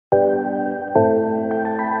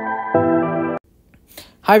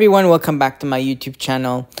Hi everyone, welcome back to my YouTube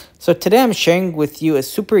channel. So today I'm sharing with you a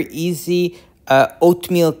super easy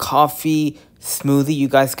oatmeal coffee smoothie you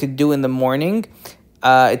guys could do in the morning.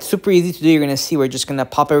 It's super easy to do. You're going to see we're just going to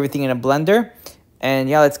pop everything in a blender. And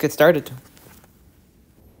yeah, let's get started.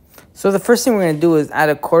 So the first thing we're going to do is add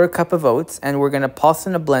a quarter cup of oats, and we're going to pulse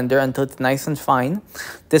in a blender until it's nice and fine.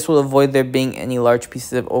 This will avoid there being any large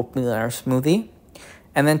pieces of oatmeal in our smoothie.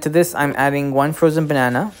 And then to this, I'm adding 1 frozen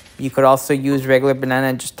banana. You could also use regular banana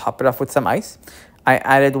and just top it off with some ice. I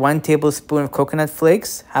added 1 tablespoon of coconut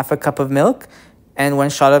flakes, half a cup of milk, and 1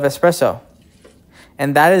 shot of espresso.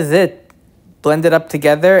 And that is it. Blend it up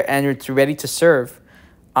together and it's ready to serve.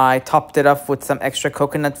 I topped it off with some extra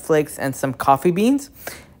coconut flakes and some coffee beans.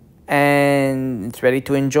 And it's ready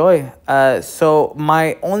to enjoy. So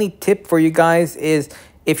my only tip for you guys is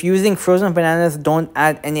if you're using frozen bananas, don't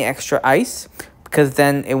add any extra ice, because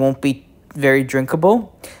then it won't be very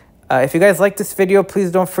drinkable. If you guys like this video,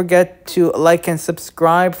 please don't forget to like and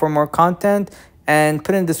subscribe for more content, and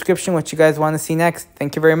put in the description what you guys want to see next.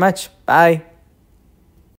 Thank you very much. Bye.